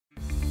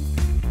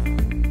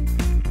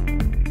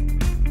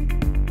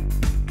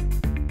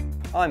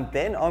I'm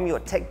Ben, I'm your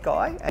tech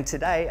guy, and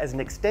today, as an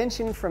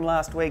extension from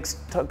last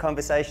week's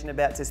conversation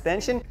about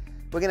suspension,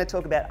 we're going to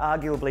talk about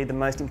arguably the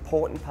most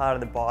important part of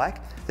the bike,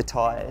 the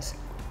tyres.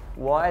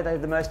 Why are they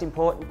the most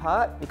important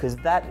part? Because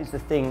that is the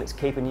thing that's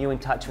keeping you in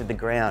touch with the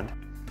ground.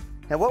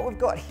 Now what we've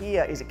got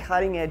here is a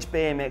cutting-edge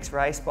BMX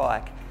race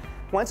bike.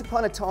 Once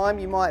upon a time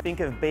you might think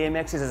of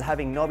BMXs as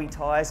having knobby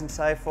tyres and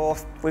so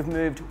forth. We've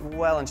moved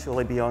well and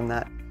truly beyond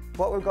that.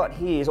 What we've got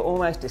here is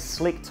almost a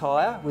slick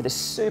tyre with a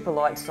super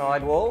light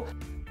sidewall,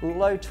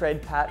 low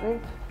tread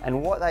pattern,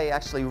 and what they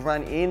actually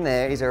run in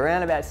there is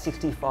around about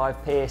 65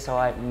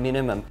 PSI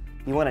minimum.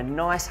 You want a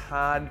nice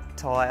hard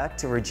tyre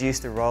to reduce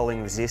the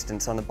rolling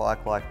resistance on the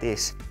bike like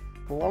this.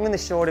 The long and the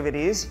short of it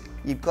is,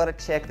 you've got to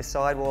check the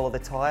sidewall of the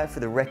tyre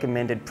for the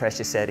recommended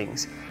pressure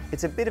settings.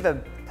 It's a bit of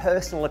a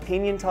personal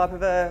opinion type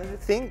of a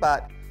thing,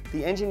 but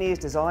the engineers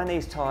design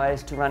these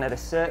tyres to run at a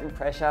certain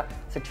pressure,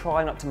 so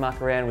try not to muck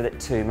around with it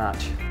too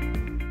much.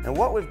 And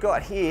what we've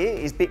got here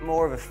is a bit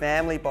more of a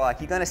family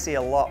bike. You're going to see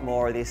a lot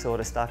more of this sort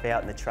of stuff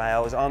out in the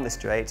trails, on the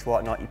streets,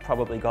 whatnot. You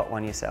probably got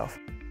one yourself.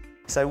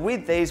 So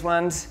with these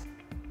ones,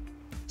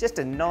 just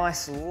a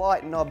nice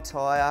light knob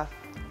tyre.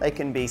 They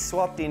can be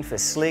swapped in for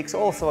slicks,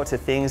 all sorts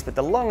of things, but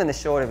the long and the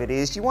short of it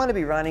is you want to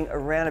be running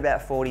around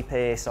about 40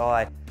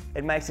 PSI.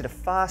 It makes it a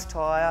fast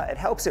tyre, it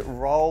helps it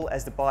roll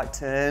as the bike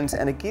turns,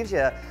 and it gives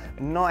you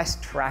nice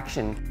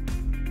traction.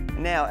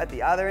 Now at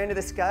the other end of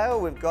the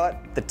scale, we've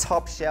got the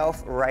top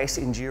shelf race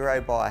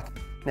enduro bike.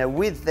 Now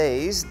with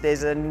these,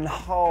 there's a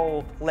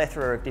whole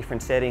plethora of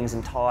different settings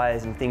and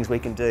tyres and things we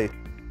can do.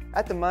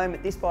 At the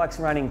moment, this bike's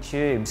running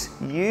tubes.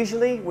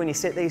 Usually when you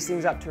set these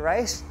things up to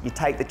race, you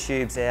take the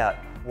tubes out.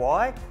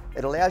 Why?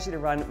 It allows you to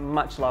run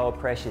much lower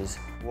pressures.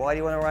 Why do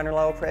you want to run at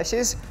lower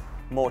pressures?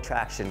 More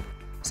traction.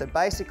 So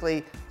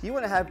basically, you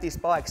want to have this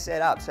bike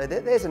set up so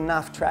that there's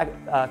enough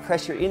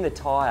pressure in the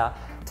tyre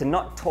to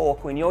not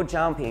torque when you're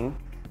jumping.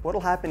 What'll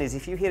happen is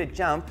if you hit a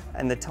jump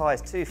and the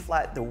tyre's too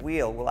flat, the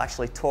wheel will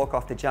actually torque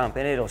off the jump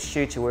and it'll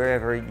shoot you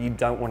wherever you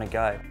don't want to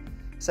go.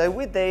 So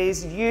with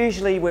these,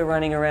 usually we're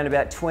running around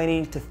about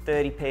 20 to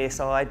 30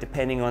 PSI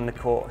depending on the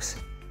course.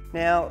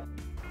 Now,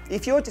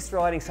 if you're just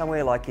riding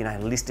somewhere like,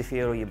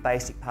 Listerfield or your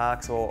basic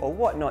parks or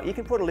whatnot, you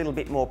can put a little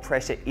bit more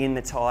pressure in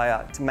the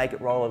tyre to make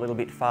it roll a little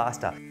bit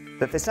faster.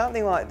 But for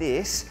something like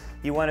this,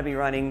 you want to be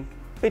running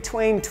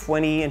between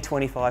 20 and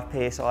 25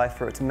 PSI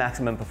for its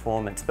maximum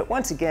performance. But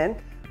once again,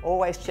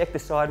 always check the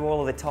sidewall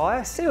of the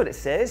tyre, see what it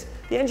says.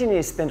 The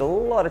engineers spend a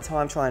lot of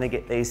time trying to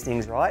get these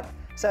things right,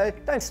 so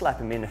don't slap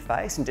them in the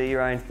face and do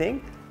your own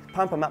thing.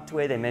 Pump them up to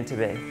where they're meant to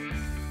be.